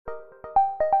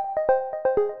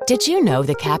Did you know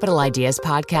the Capital Ideas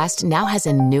podcast now has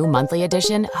a new monthly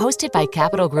edition hosted by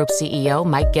Capital Group CEO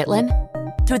Mike Gitlin?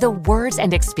 Through the words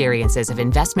and experiences of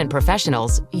investment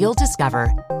professionals, you'll discover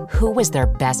who was their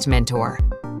best mentor,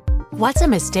 what's a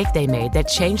mistake they made that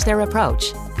changed their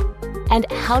approach, and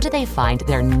how do they find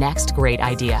their next great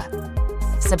idea.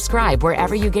 Subscribe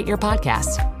wherever you get your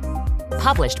podcasts.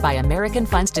 Published by American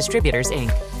Funds Distributors,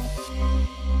 Inc.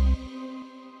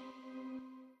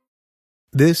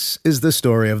 This is the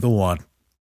story of the one.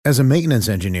 As a maintenance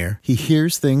engineer, he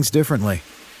hears things differently.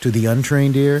 To the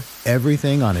untrained ear,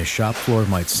 everything on his shop floor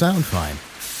might sound fine,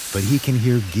 but he can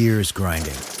hear gears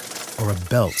grinding or a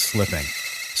belt slipping.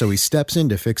 So he steps in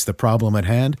to fix the problem at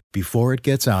hand before it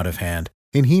gets out of hand.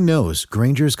 And he knows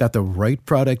Grainger's got the right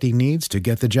product he needs to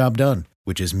get the job done,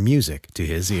 which is music to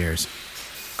his ears.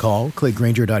 Call, click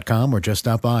Grainger.com, or just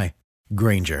stop by.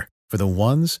 Grainger, for the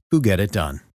ones who get it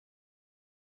done.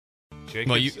 Jake,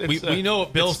 well, we know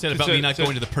what Bill said about me not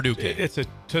going to the Purdue game.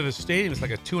 To the stadium. It's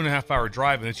like a 2.5-hour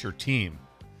drive, and it's your team.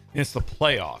 And it's the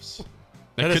playoffs.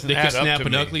 They could snap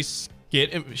an ugly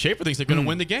skit. And Schaefer thinks they're going to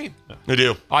win the game. They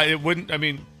do. It wouldn't. I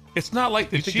mean, it's not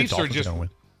like the Chiefs are just.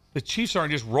 The Chiefs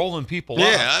aren't just rolling people up.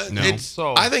 Yeah,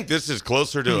 no. I think this is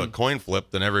closer to a coin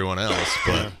flip than everyone else,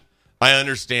 but I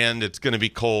understand it's going to be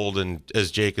cold, and as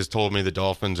Jake has told me, the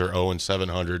Dolphins are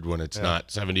 0-700 when it's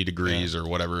not 70 degrees or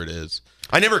whatever it is.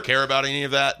 I never care about any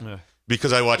of that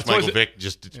because I watch Michael Vick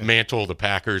just mantle the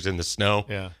Packers in the snow.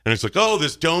 Yeah. And it's like, oh,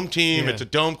 this dome team, it's a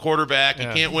dome quarterback. You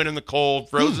can't win in the cold,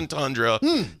 frozen tundra.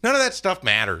 None of that stuff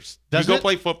matters. You go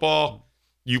play football.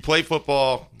 You play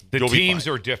football. The teams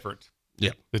are different.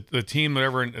 Yeah. The team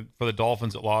whatever for the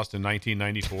Dolphins that lost in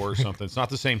 1994 or something, it's not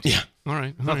the same team. Yeah. All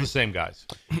right. It's not the same guys.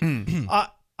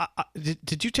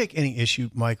 Did you take any issue,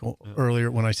 Michael,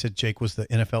 earlier when I said Jake was the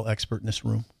NFL expert in this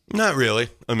room? Not really.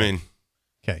 I mean,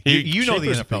 okay, you know the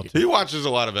NFL. He watches a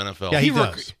lot of NFL. Yeah, he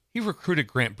does. He recruited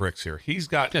Grant Bricks here. He's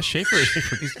got Schaefer.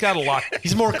 He's got a lot.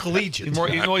 He's more collegiate. He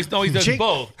does Jake,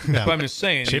 both. But I'm just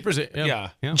saying. Schaefer's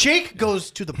Jake goes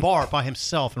to the bar by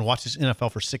himself and watches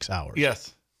NFL for 6 hours.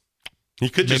 Yes. He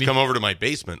could just come over to my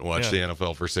basement and watch the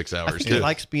NFL for 6 hours, too. He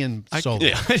likes being solo.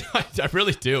 I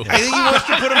really do. I think he wants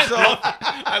to put himself...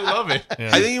 I love it. Yeah.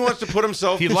 I think he wants to put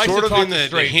himself he likes sort to of in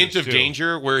to the hint of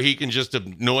danger where he can just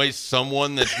annoy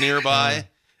someone that's nearby,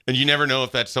 and you never know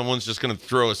if that someone's just going to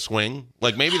throw a swing.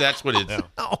 Like, maybe that's what it's...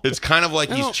 It's kind of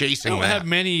like he's chasing that. I had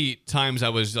many times I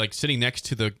was like sitting next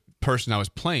to the person I was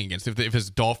playing against. If it's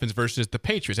Dolphins versus the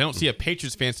Patriots, I don't see a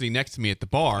Patriots fan sitting next to me at the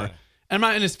bar, and I'm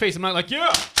not in his face. I'm not like,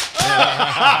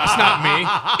 it's not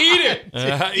me. Eat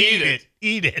it.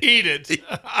 Eat it.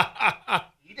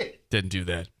 Didn't do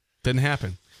that. Didn't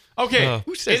happen. Okay.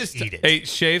 Who says eat it? Hey,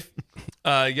 Shafe,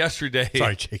 yesterday.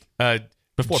 Sorry, Jake.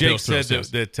 Before Jake said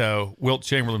that Wilt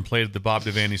Chamberlain played at the Bob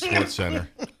Devaney Sports Center.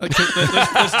 Let's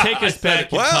take us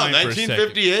back in time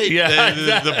 1958.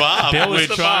 Yeah, the Bob. Bill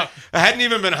was I hadn't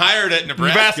even been hired at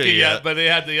Nebraska yet. But they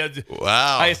had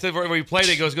wow. I said where he played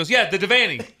it, he goes, yeah, the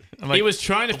Devaney. Like, he was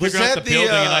trying to figure out the building,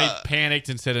 and I panicked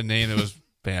and said a name that was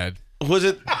bad. Was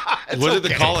it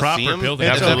the Coliseum? Proper building.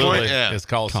 Absolutely. Yeah. It's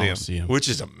Coliseum. Which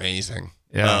is amazing.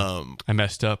 Yeah. I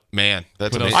messed up. Man,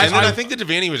 that's amazing. I think the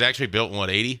Devaney was actually built in,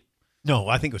 80? No,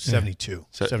 I think it was 72.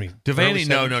 70. Devaney,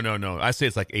 no. I say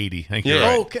it's like 80. I think yeah. you're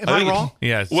right. Oh, okay. Am I wrong?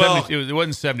 Yeah, it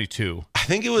wasn't 72. I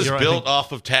think it was built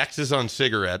off of taxes on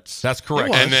cigarettes. That's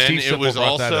correct. And then it was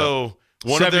also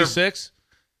one of their...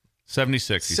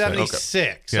 76, he said.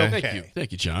 76. Okay. Okay.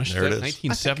 Thank you, Josh. There it is.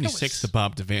 1976, the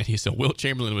Bob Devaney. So Wilt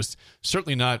Chamberlain was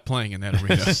certainly not playing in that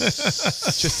arena.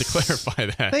 Just to clarify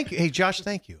that. Thank you. Hey, Josh,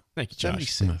 thank you. Thank you, Josh.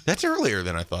 76. That's earlier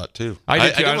than I thought, too. I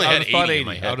would had have thought 80 80. in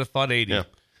my head. I would have thought 80. Yeah.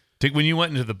 When you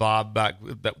went into the Bob back,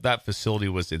 that facility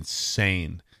was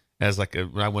insane. As like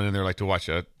when I went in there to watch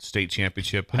a state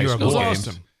championship high school games.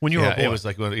 Awesome. When you were a boy. It was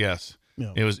like Yeah.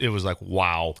 it was like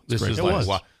wow. This is like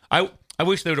wow. I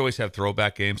wish they would always have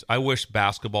throwback games. I wish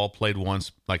basketball played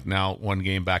once, like now, one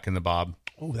game back in the Bob.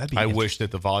 Oh, that'd be I wish that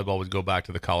the volleyball would go back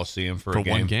to the Coliseum for a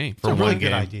game. One game. For one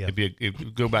good idea.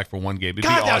 It'd go back for one game. It'd God,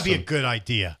 be that'd awesome. be a good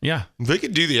idea. Yeah. They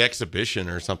could do the exhibition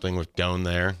or something with down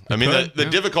there. I mean, the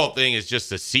difficult thing is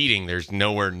just the seating. There's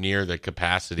nowhere near the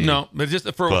capacity. No, but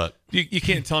you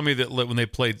can't tell me that when they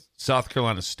played South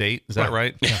Carolina State, is that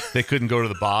right? Yeah. They couldn't go to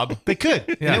the Bob. They could.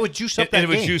 Yeah. And it would juice up that game.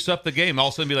 And it would juice up the game. All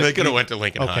of a sudden, be like, they could have went to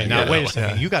Lincoln High. Okay, now wait a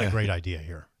second. You got a great idea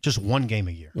here. Just one game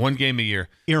a year. One game a year.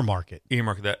 Earmark it.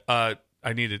 Earmark that.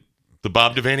 I needed the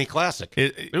Bob Devaney Classic.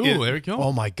 There we go.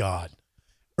 Oh my God!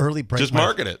 Early break. Just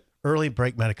market it. Early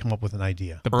break might have come up with an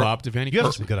idea. The Bob Devaney. You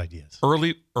have some good ideas.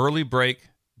 Early break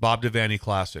Bob Devaney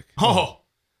Classic. Oh,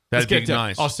 That'd be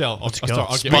nice. I'll sell. I'll go.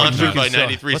 start. I'll get Sponsored by Let's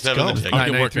 93.7 go. The Ticket.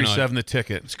 I'll get working on it. 93.7 The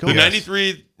Ticket. Let's go. The Yes.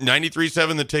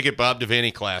 93.7 The Ticket Bob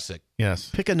Devaney Classic. Yes.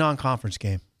 Pick a non-conference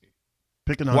game.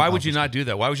 Why would you not do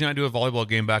that? Why would you not do a volleyball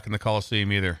game back in the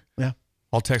Coliseum either? Yeah.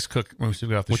 I'll text Cook when we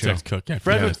get off the We'll show. text Cook. Yeah,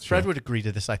 Fred would agree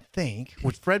to this, I think.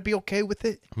 Would Fred be okay with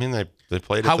it? I mean, they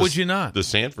played. How at would you not? The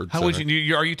Sanford. How Center. would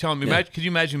you? Are you telling me? Yeah. Could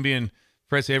you imagine being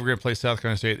Fred say, "We're going to play South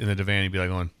Carolina State in the Devaney"? Be like,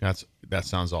 going, that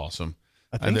sounds awesome.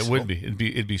 I think It so. would be.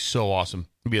 It'd be so awesome.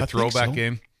 It'd be a I think throwback so.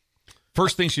 game.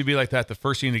 First thing should be like that. The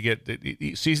first thing to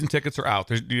get season tickets are out.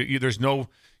 There's no.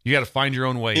 You got to find your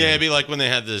own way. Yeah, in. it'd be like when they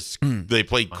had this. They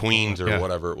played Queens or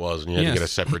whatever it was, and you had to get a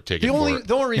separate ticket The for only it.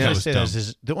 reason I was say dumb. that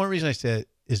is the only reason I say it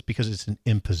is because it's an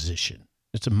imposition.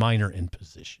 It's a minor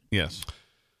imposition. Yes.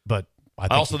 But I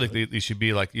Also think they should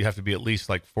be like you have to be at least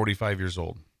like 45 years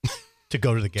old to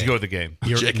go to the game. to go to the game.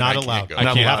 You're Jake and not I can't allowed. go. You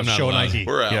Not have allowed. to show an Not ID.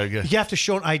 We're out. Yeah, You have to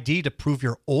show an ID to prove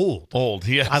you're old. old.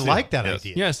 Yes. I like that yes.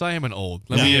 idea. Yes, I am an old.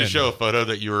 You need to show a photo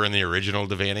that you were in the original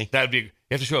Devaney. That'd be. You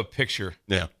have to show a picture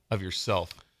Yeah. of yourself.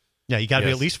 Yeah, you got to be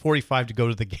Yes. at least 45 to go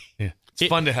to the game. Yeah. It's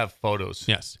fun to have photos.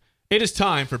 Yes. It is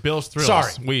time for Bill's Thrills.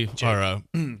 Sorry, We are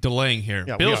delaying here.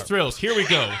 Yeah, we Bill's are. Thrills. Here we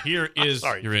go. Here is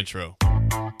your intro.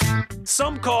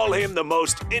 Some call him the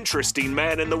most interesting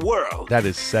man in the world. That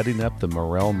is setting up the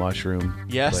morel mushroom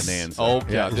bonanza.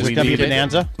 Okay. Yeah, Is this we gonna be need it.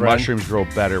 bonanza? Mushrooms grow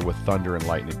better with thunder and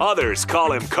lightning. Others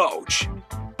call him Coach.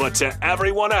 But to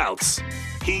everyone else,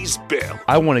 he's Bill.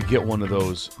 I want to get one of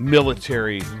those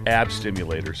military ab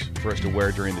stimulators for us to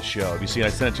wear during the show. Have you seen? I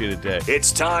sent it to you today.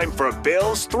 It's time for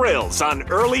Bill's Thrills on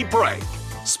Early Break.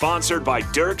 Sponsored by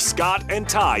Dirk, Scott, and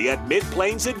Ty at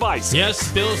MidPlains Advisors.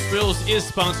 Yes, Bill's Thrills is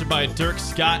sponsored by Dirk,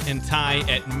 Scott, and Ty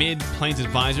at MidPlains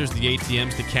Advisors, the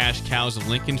ATMs, the cash cows of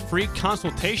Lincoln. Free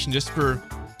consultation just for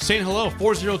saying hello.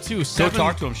 402 Go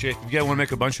talk to him, Shake. If you want to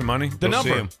make a bunch of money, The go see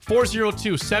number, him.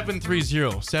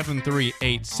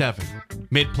 402-730-7387.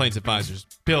 MidPlains Advisors.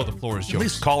 Bill, the floor is At yours.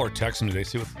 least call or text them today.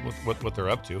 See what they're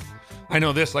up to. I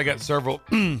know this. I got several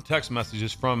text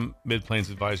messages from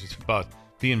MidPlains Advisors about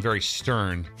being very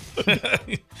stern.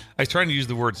 I was trying to use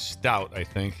the word stout, I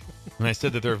think, and I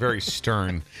said that they're very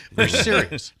stern. Very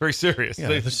serious. Very serious. Yeah,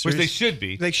 Which serious. they should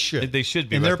be. They should. They should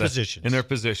be In about their that. positions. In their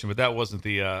position, but that wasn't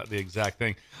the exact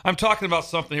thing. I'm talking about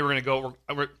something here. We're gonna go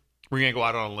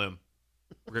out on a limb.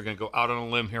 We're gonna go out on a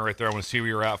limb here, right there. I want to see where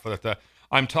you're at for that.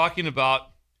 I'm talking about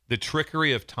the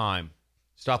trickery of time.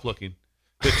 Stop looking.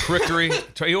 The trickery.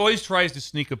 He always tries to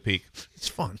sneak a peek. It's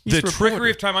fun. The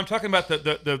trickery of time. I'm talking about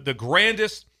the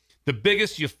grandest, the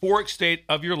biggest euphoric state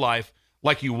of your life,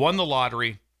 like you won the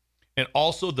lottery, and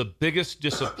also the biggest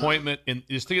disappointment.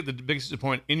 Just think of the biggest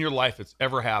disappointment in your life that's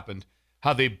ever happened.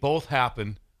 How they both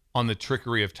happen on the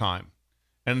trickery of time.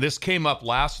 And this came up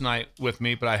last night with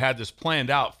me, but I had this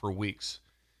planned out for weeks.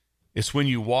 It's when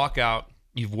you walk out,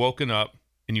 you've woken up,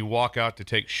 and you walk out to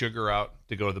take sugar out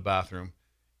to go to the bathroom,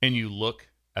 and you look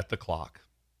at the clock,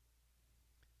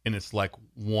 and it's like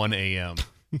 1 a.m.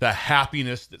 The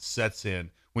happiness that sets in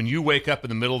when you wake up in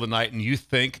the middle of the night and you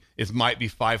think it might be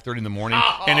 5:30 in the morning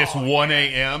and it's 1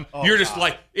 a.m. You're just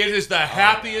like, it is the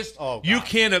happiest you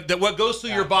can. That what goes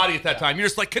through your body at that time. You're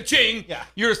just like, ka-ching. Yeah.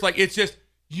 You're just like,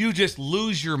 you just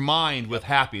lose your mind with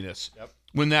happiness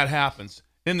when that happens.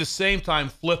 In the same time,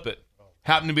 flip it.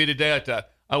 Happened to be today like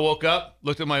that. I woke up,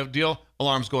 looked at my deal,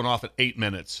 alarm's going off at 8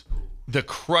 minutes. The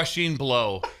crushing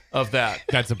blow of that.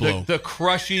 That's a blow. The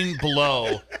crushing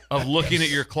blow of looking at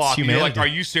your clock. And you're like,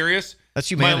 humanity. are you serious? That's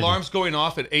humanity. My alarm's going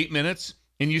off at 8 minutes,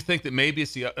 and you think that maybe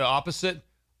it's the opposite?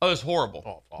 Oh, it's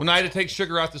horrible. When I had to take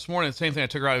sugar out this morning, the same thing I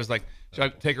took her out. It was like, should I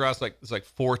take her out? It's like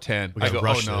 4:10. We I got to go,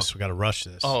 rush oh, no. this. We got to rush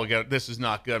this. Oh, this is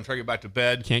not good. I'm trying to get back to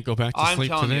bed. Can't go back to I'm sleep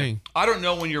telling today. you, I don't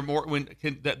know when you're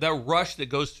that rush that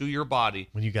goes through your body.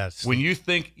 When you got When you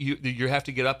think you have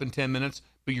to get up in 10 minutes,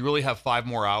 but you really have 5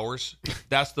 more hours,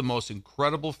 that's the most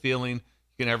incredible feeling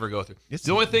you can ever go through.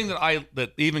 The only thing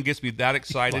that even gets me that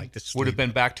excited like to would have sleep.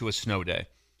 been back to a snow day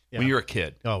when you're a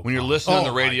kid. Oh, when you're God. listening on Oh,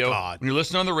 the my radio, God. when you're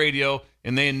listening on the radio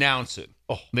and they announce it.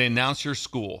 They announce your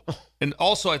school. And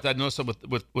also I noticed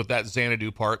that with that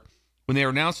Xanadu part, when they were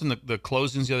announcing the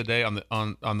closings the other day on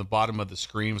the bottom of the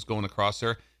screen was going across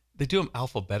there, they do them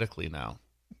alphabetically now.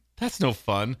 That's no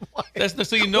fun. That's no,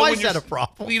 so you know Why when is your- that a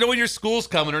problem? You know when your school's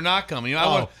coming or not coming. You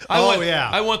know, I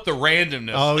Oh. want the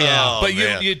randomness. Oh, yeah. But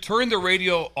man. you turn the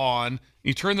radio on.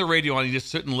 You turn the radio on. You just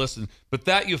sit and listen. But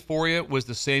that euphoria was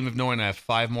the same of knowing I have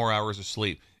 5 more hours of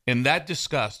sleep. And that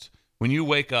disgust when you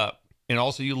wake up and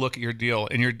also you look at your deal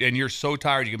and you're so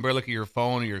tired you can barely look at your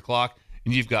phone or your clock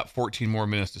and you've got 14 more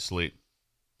minutes to sleep.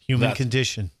 Human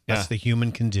condition. That's Yeah. the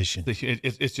human condition.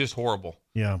 It's just horrible.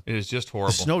 Yeah. It is just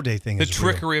horrible. The snow day thing The is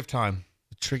real. trickery of time.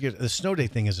 The The snow day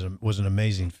thing was an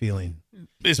amazing feeling.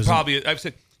 It's probably, I've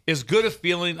said, as good a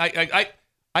feeling.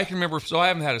 I can remember, so I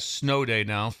haven't had a snow day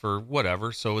now for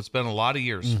whatever, so it's been a lot of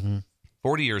years,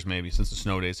 40 years maybe since the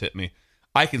snow days hit me.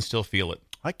 I can still feel it.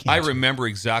 I remember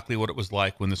exactly what it was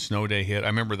like when the snow day hit. I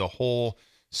remember the whole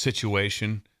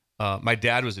situation. My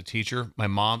dad was a teacher. My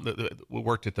mom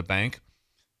worked at the bank.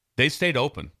 They stayed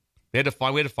open. We had to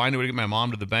find a way to get my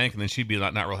mom to the bank, and then she'd be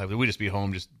not real happy. We'd just be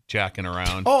home just jacking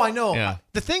around. Oh, I know. Yeah.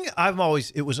 The thing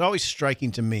it was always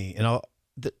striking to me,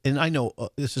 and I know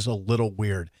this is a little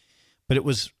weird, but it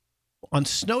was on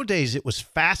snow days. It was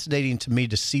fascinating to me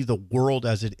to see the world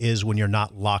as it is when you're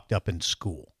not locked up in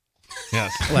school.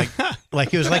 Yes.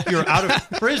 Like it was like you're out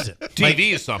of prison.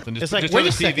 TV is something. It's like, just wait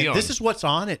a turn the TV second, on. this is what's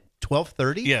on at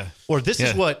 12:30? Yeah. Or this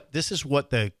is what the this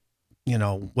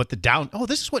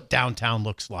is what downtown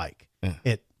looks like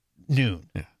at noon.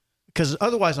 Yeah. Because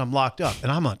otherwise I'm locked up.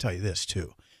 And I'm going to tell you this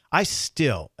too. I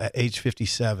still, at age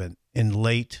 57, in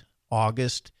late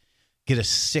August, get a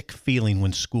sick feeling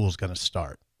when school's going to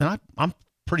start. And I'm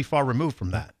pretty far removed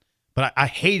from that. But I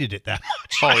hated it that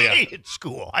much. Oh, yeah. I hated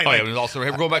school. It was also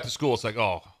going back to school. It's like,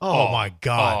 oh my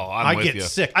God. I'm I with get you.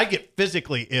 sick. I get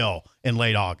physically ill in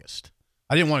late August.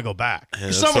 I didn't want to go back.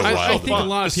 that's Summers so were wild. I think a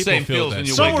lot of The people same feel feels that. when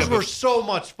you Summers wake up were so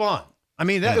much fun. I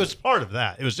mean, that was part of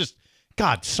that. It was just,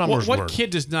 God, summers were. What kid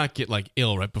does not get like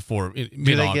ill right before they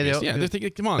mid-August? get ill? Yeah, they're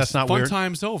thinking, come on, That's not fun weird?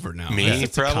 time's over now. Me,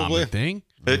 it's a probably. common thing.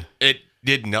 It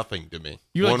did nothing to me,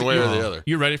 You like one to- way or you're- the other.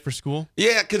 You ready for school?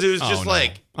 Yeah, because it was just Oh, no.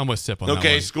 like, I'm with Sip on that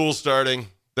okay, one. school's starting.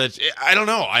 I don't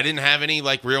know. I didn't have any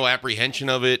like real apprehension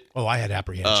of it. Oh, I had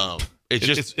apprehension. It's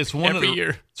just it's one every of the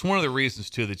year. It's one of the reasons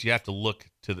too that you have to look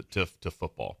to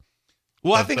football.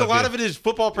 well, I think a lot of it is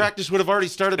football practice would have already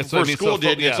started That's before what I mean, school so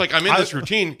did. yeah. It's like I'm in this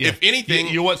routine. Yeah. If anything,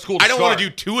 You want school to I don't want start. to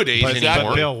do two-a-days But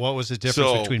anymore. But Bill, what was the difference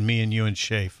So- between me and you and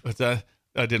Shafe? What's that?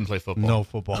 I didn't play football. No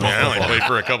football. I mean, I only played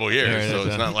for a couple of years, Yeah, so yeah.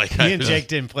 it's not like Me and Jake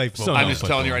didn't play football. I'm no just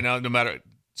telling you football. right now. No matter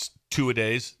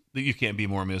two-a-days, you can't be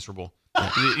more miserable.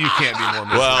 You can't be more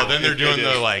miserable. Well, then they're doing It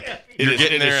the is. like It you're is-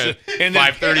 getting it there is- at and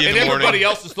then- 5:30 in the and morning. everybody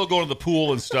else is still going to the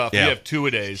pool and stuff. Yeah. You have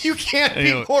two-a-days. You can't And,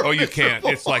 be more Oh, you can't. miserable.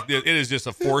 It's like it is just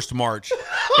a forced march.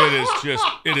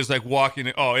 It is like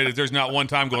walking. Oh, it is, there's not one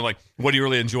time going like, what do you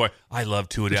really enjoy? I love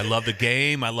two-a-days. I love the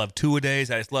game. I love two-a-days.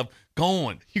 I just love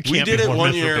going. You We can't did be it more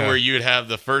one miserable. year where you'd have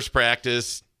the first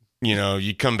practice. You know,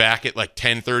 you'd come back at like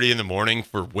 10:30 in the morning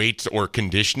for weights or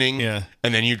conditioning. Yeah.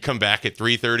 And then you'd come back at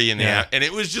 3:30 in the Yeah. and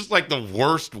it was just like the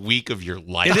worst week of your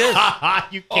life. It is.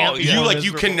 You can't Oh, be yeah. more You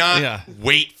miserable. cannot Yeah.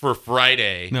 wait for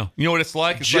Friday. No, you know what it's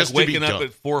like? It's Just to like be waking up done.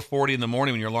 at 4:40 in the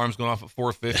morning when your alarm's going off at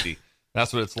 4:50.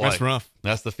 That's what it's like. That's rough.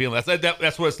 That's the feeling.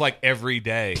 That's what it's like every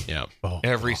day. Yeah.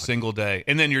 Every single day,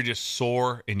 and then you're just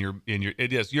sore, and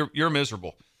you're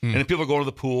miserable. And then people go to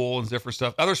the pool and different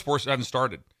stuff. Other sports haven't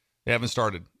started. They haven't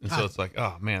started, and so it's like,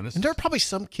 oh man, this. And there are probably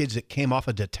some kids that came off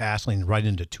of detasseling right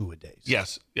into two-a-days.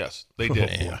 Yes, they did.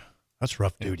 Yeah. That's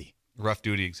rough duty. Rough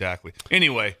duty, exactly.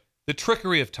 Anyway, the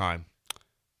trickery of time.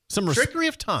 Trickery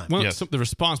of time. Well, Yes. the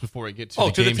response before we get to Oh,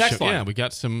 the to the game text show. line. Yeah, we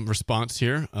got some response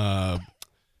here.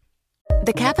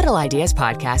 The Capital Ideas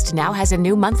Podcast now has a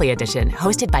new monthly edition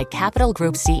hosted by Capital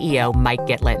Group CEO Mike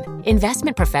Gitlin.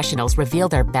 Investment professionals reveal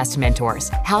their best mentors,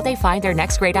 how they find their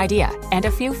next great idea, and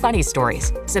a few funny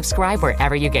stories. Subscribe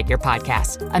wherever you get your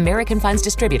podcasts. American Funds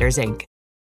Distributors, Inc.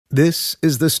 This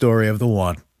is the story of the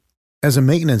one. As a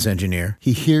maintenance engineer,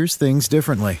 he hears things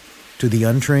differently. To the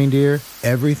untrained ear,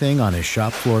 everything on his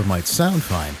shop floor might sound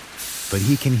fine, but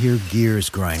he can hear gears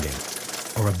grinding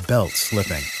or a belt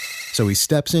slipping. So he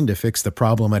steps in to fix the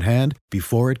problem at hand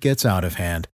before it gets out of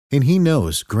hand. And he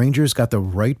knows Granger's got the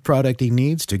right product he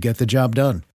needs to get the job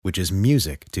done, which is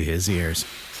music to his ears.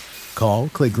 Call,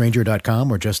 click Granger.com,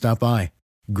 or just stop by.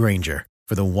 Granger,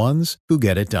 for the ones who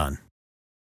get it done.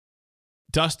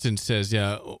 Dustin says,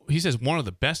 he says one of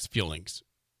the best feelings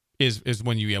is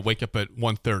when you wake up at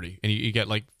 1:30 and you get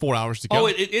like 4 hours to go.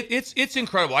 Oh, it's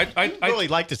incredible. I really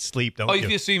like to sleep, don't Oh, you? you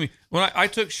can see me. When I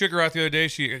took Sugar out the other day,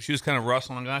 she was kind of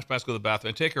rustling. Gosh, I have to go to the bathroom.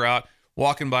 I take her out,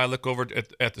 walking by, look over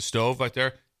at the stove right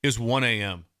there. It's 1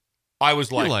 a.m. I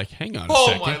was You're like, like, hang on a oh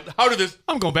second. my, how did this?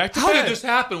 I'm going back to How bed. did this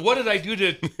happen? What did I do to,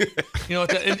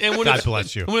 and when God it's,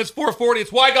 bless you. When it's 4:40,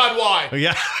 it's why God, why?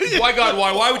 Yeah. Why God,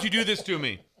 why? Why would you do this to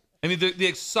me? I mean, the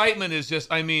excitement is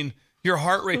just, I mean, your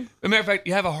heart rate. As a matter of fact,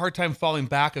 you have a hard time falling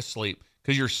back asleep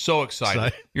because you're so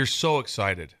excited. You're so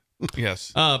excited.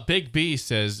 Yes. Big B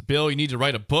says, Bill, you need to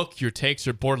write a book. Your takes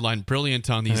are borderline brilliant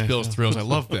on these Bills Thrills. I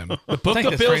love them. The book of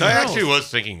Bills Thrills. I actually was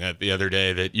thinking that the other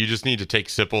day, that you just need to take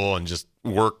Sipple and just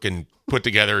work and put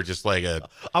together just like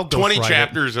 20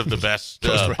 chapters of the best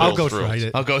Bills I'll ghostwrite Thrills.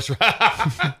 it. I'll go.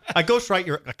 I ghostwrite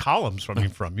your columns from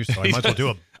you, so I might as well do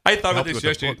them. I thought about this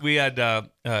yesterday. We had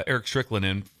Eric Strickland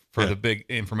in for the big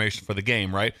information for the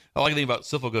game, right? I like the thing about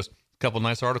Sipple goes, a couple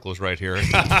nice articles right here. A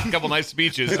couple nice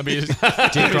speeches. I mean,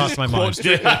 Did cross my mind.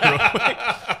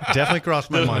 Definitely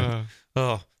crossed my mind.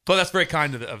 But that's very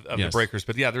kind of the Breakers.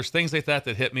 But yeah, there's things like that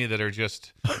hit me that are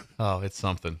just, it's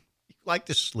something. You like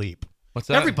to sleep. What's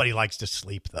that? Everybody likes to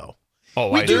sleep, though.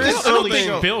 Oh, I do. I don't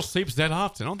think Bill sleeps that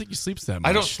often. I don't think he sleeps that much.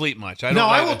 I don't sleep much.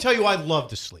 I will tell you, I love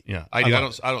to sleep. Yeah, I do. I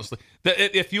don't sleep.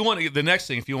 If you want to, the next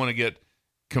thing, if you want to get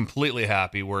completely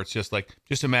happy, where it's just like,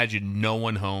 just imagine no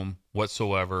one home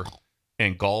whatsoever,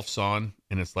 and golf's on,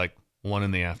 and it's like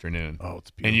 1 PM. Oh,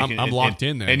 it's beautiful. And I'm locked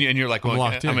in there. and you're like, I'm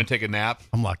locked in. I'm going to take a nap.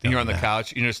 I'm locked in. And you're on the nap.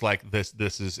 couch. And you're just like, this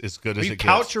is as good as it gets.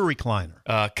 Couch or recliner?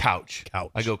 Couch.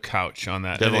 Couch. I go couch on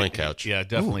that. Definitely couch. Yeah,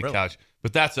 definitely Ooh, really? couch.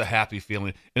 But that's a happy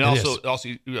feeling. And also,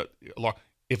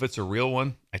 if it's a real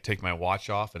one, I take my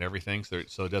watch off and everything so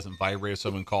it doesn't vibrate if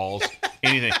someone calls.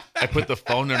 Anything. I put the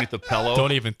phone underneath the pillow.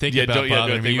 Don't even think about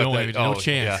bothering me. You don't even, no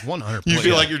chance. 100%. You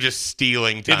feel like you're just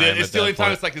stealing time. It's stealing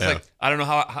time. It's like I don't know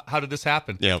how did this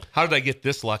happen? Yeah. How did I get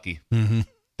this lucky? Mm-hmm.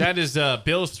 That is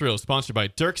Bill's Thrills, sponsored by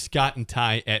Dirk, Scott, and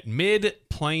Ty at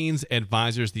MidPlains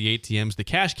Advisors, the ATMs, the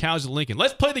cash cows of Lincoln.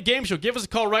 Let's play the game show. Give us a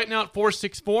call right now at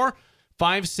 464-5685.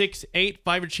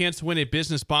 Your chance to win a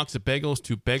business box of bagels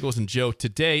to Bagels Joe.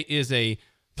 Today is a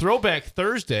Throwback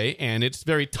Thursday, and it's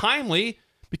very timely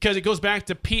because it goes back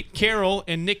to Pete Carroll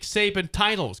and Nick Saban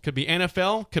titles. Could be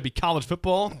NFL, could be college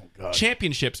football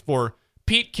championships for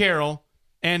Pete Carroll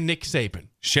and Nick Saban.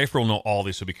 Schaefer will know all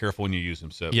these, so be careful when you use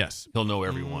him, Sip. Yes. He'll know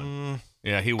everyone.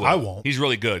 Yeah, he will. I won't. He's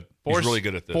really good. He's really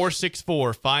good at this.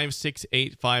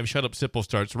 464-5685. Shut Up Sipple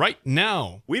starts right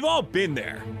now. We've all been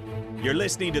there. You're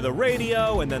listening to the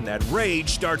radio, and then that rage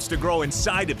starts to grow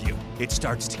inside of you. It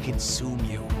starts to consume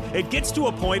you. It gets to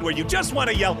a point where you just want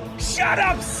to yell, "Shut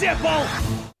up, Sipple!"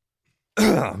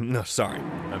 No, sorry.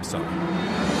 I'm sorry.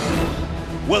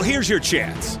 Well, here's your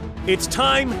chance. It's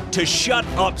time to shut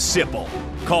up, Sipple.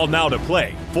 Call now to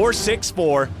play.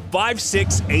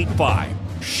 464-5685.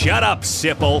 Shut up,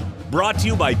 Sipple. Brought to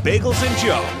you by Bagels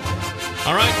Joe.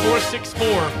 All right,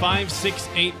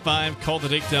 464-5685. Call the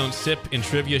Takedown Sip in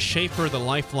trivia. Schaefer, the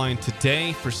lifeline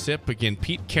today for Sip. Again,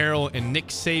 Pete Carroll and Nick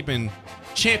Saban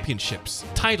championships,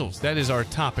 titles. That is our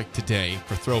topic today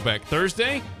for Throwback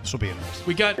Thursday. This will be interesting.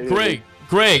 We got Greg.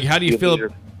 Greg, how do you feel?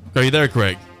 Are you there,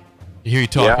 Greg? I hear you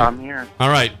talking. Yeah, I'm here. All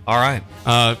right.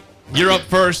 You're up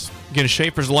first. Again,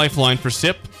 Schaefer's lifeline for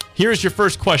Sip. Here's your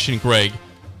first question, Greg.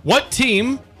 What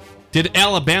team did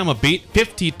Alabama beat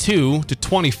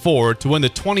 52-24 to win the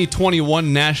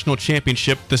 2021 national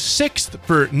championship, the 6th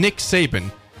for Nick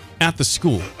Saban at the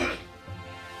school?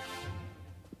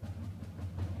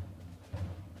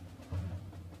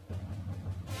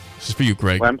 This is for you,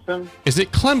 Greg. Clemson? Is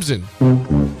it Clemson?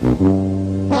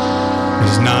 It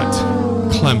is not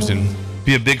Clemson.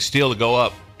 Be a big steal to go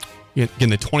up. Yeah, again,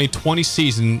 the 2020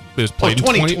 season was played in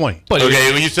 2020. But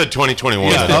Okay, when you said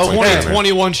 2021. yeah, that's the what I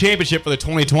 2021 championship for the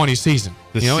 2020 season.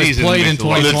 The it's season played in makes a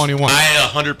lot of- 2021. I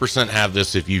 100% have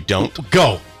this. If you don't,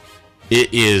 Go.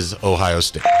 it is Ohio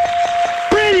State.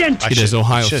 It is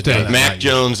Ohio should State. know that. Mac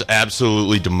Jones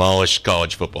absolutely demolished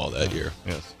college football that year.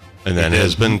 Yes. And then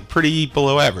has been pretty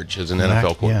below average as an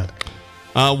NFL quarterback.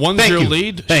 1-0 Thank you.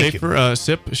 lead. Thank Schaefer,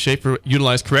 Schaefer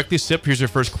utilized correctly. Sip, here's your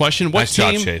first question. Nice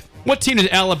job, Schaefer. What team did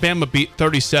Alabama beat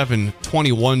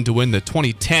 37-21 to win the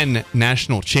 2010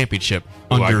 national championship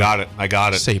under I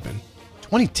got it. Saban?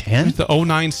 2010? The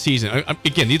 09 season.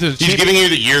 Again, these are the He's giving you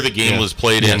the year the game was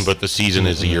played Yes. in, but the season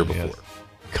is the year before.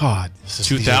 God, these are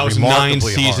 2009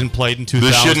 remarkably season hard. played in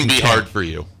 2010. This shouldn't be hard for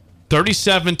you.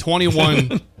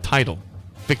 37-21 title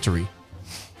victory.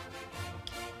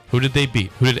 Who did they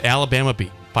beat? Who did Alabama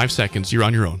beat? 5 seconds. You're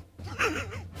on your own.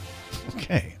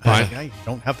 Okay. Fine. I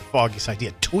don't have the foggiest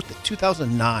idea.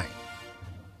 2009.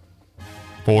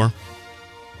 4.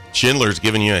 Schindler's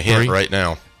giving you a hint 3. right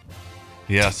now.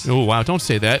 Yes. Oh, wow. Don't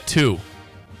say that. 2.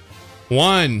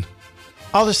 1.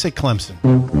 I'll just say Clemson.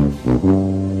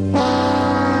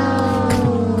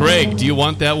 Greg, do you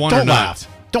want that one or Don't not? laugh.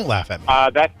 Don't laugh at me.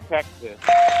 That's Texas.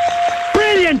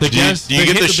 The Do you, guess- do you the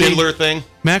get hint the would be Schindler thing?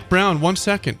 Mac Brown, 1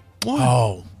 second. What?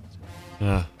 Oh.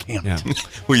 Yeah. Damn. Yeah.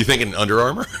 Were you thinking Under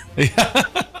Armour?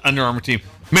 Under Armour team.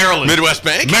 Maryland. Midwest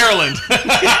Bank? Maryland.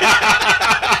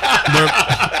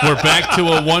 We're back to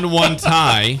a 1-1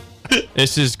 tie.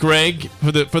 This is Greg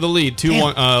for the lead.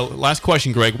 2-1. Last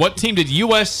question, Greg. What team did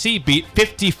USC beat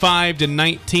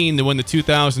 55-19 to win the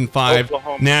 2005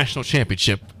 national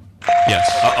championship?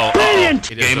 Yes. Brilliant.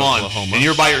 Game on. Oklahoma. And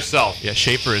you're by yourself. Yeah,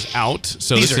 Schaefer is out.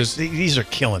 So these are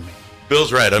killing me.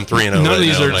 Bill's right. I'm 3-0. None of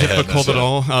these are difficult at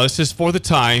all. This is for the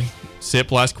tie.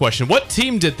 Sip, last question. What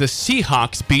team did the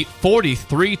Seahawks beat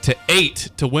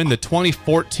 43-8 to win the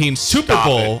 2014 Super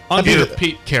Bowl under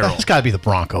Pete Carroll? It's got to be the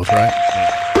Broncos, right?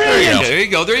 Brilliant. There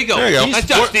you go. Nice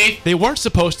job, Steve. They weren't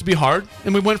supposed to be hard,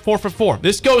 and we went 4 for 4.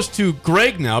 This goes to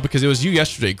Greg now because it was you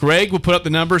yesterday. Greg will put up the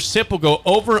number. Sip will go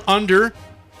over under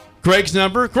Greg's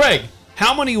number. Greg,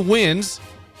 how many wins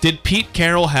did Pete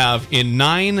Carroll have in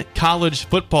 9 college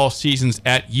football seasons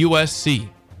at USC?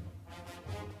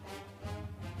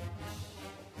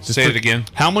 Say it again.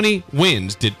 How many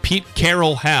wins did Pete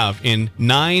Carroll have in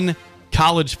 9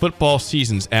 college football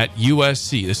seasons at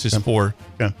USC? This is for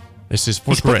Greg.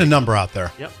 Greg. A number out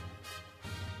there. Yep.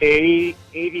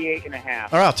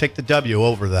 88.5. All right, I'll take the W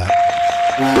over that.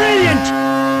 Brilliant.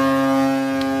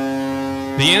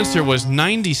 The answer was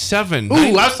 97.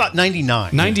 Ooh, I thought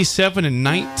 99.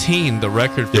 97-19, the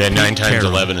record for Pete 9 times Carroll.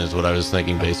 11 is what I was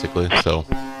thinking, basically. So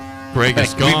Greg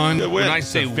is gone. When I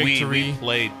say Victory. we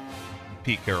played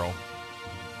Pete Carroll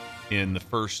in the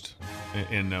first,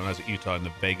 when I was at Utah in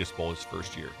the Vegas Bowl his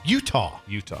first year. Utah.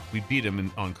 We beat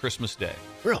him on Christmas Day.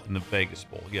 Really? In the Vegas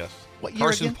Bowl, yes. What year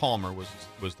Carson again? Palmer was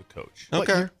the coach.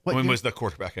 okay, When was the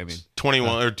quarterback? I mean,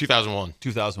 21 or 2001.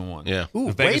 2001. Yeah. Ooh,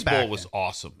 the Vegas way back Bowl was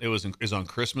awesome. It was on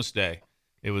Christmas Day.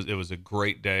 It was a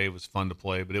great day. It was fun to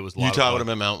play, but it was a lot Utah of would fun.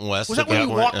 have been Mountain West. Was that at when you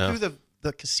point? walked Yeah. through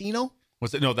the casino?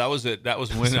 Was it? No, that was it. That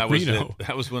was when I was. Reno.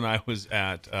 That was when I was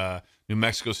at New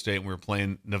Mexico State and we were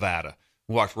playing Nevada.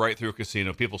 We walked right through a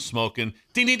casino. People smoking,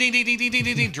 ding ding ding ding ding ding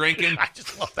ding, ding drinking. I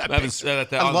just love that I haven't picture. said it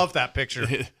that I long. love that picture.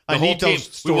 The I whole need team.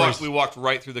 those stories. We walked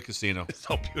right through the casino. It's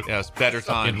so beautiful. Yes, better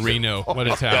times In Reno. What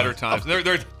a town. Better times. There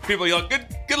are people yelling,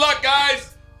 "Good luck,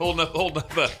 guys!" Holding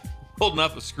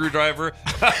up a screwdriver.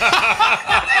 Good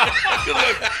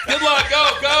luck, go,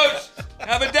 coach.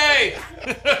 Have a day.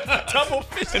 Double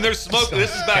fist. And they're smoking.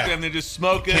 This is back then. They're just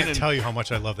smoking. Can't and tell you how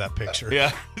much I love that picture.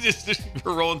 yeah, just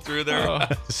we're rolling through there.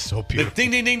 It's so The beautiful.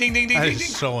 ding ding ding ding ding ding That ding.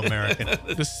 is so American.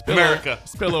 The America.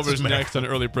 Spillover is next on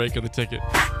an early break of the ticket.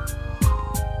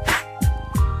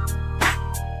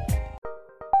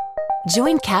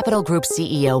 Join Capital Group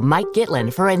CEO Mike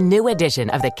Gitlin for a new edition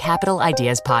of the Capital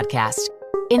Ideas Podcast.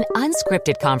 In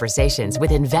unscripted conversations with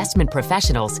investment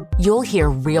professionals, you'll hear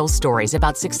real stories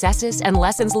about successes and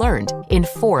lessons learned,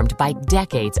 informed by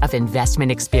decades of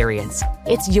investment experience.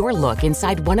 It's your look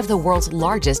inside one of the world's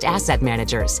largest asset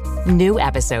managers. New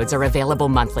episodes are available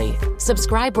monthly.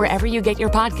 Subscribe wherever you get your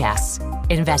podcasts.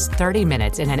 Invest 30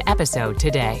 minutes in an episode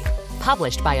today.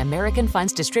 Published by American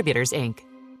Funds Distributors, Inc.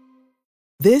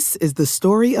 This is the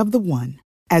story of the one.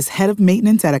 As head of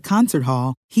maintenance at a concert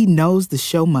hall, he knows the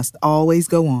show must always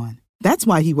go on. That's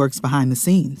why he works behind the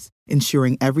scenes,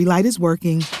 ensuring every light is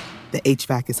working, the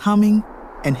HVAC is humming,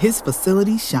 and his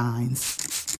facility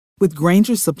shines. With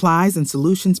Grainger's supplies and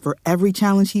solutions for every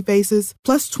challenge he faces,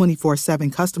 plus 24/7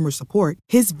 customer support,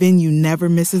 his venue never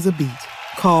misses a beat.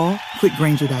 Call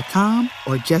quickgrainger.com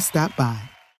or just stop by.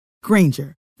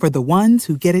 Grainger, for the ones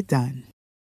who get it done.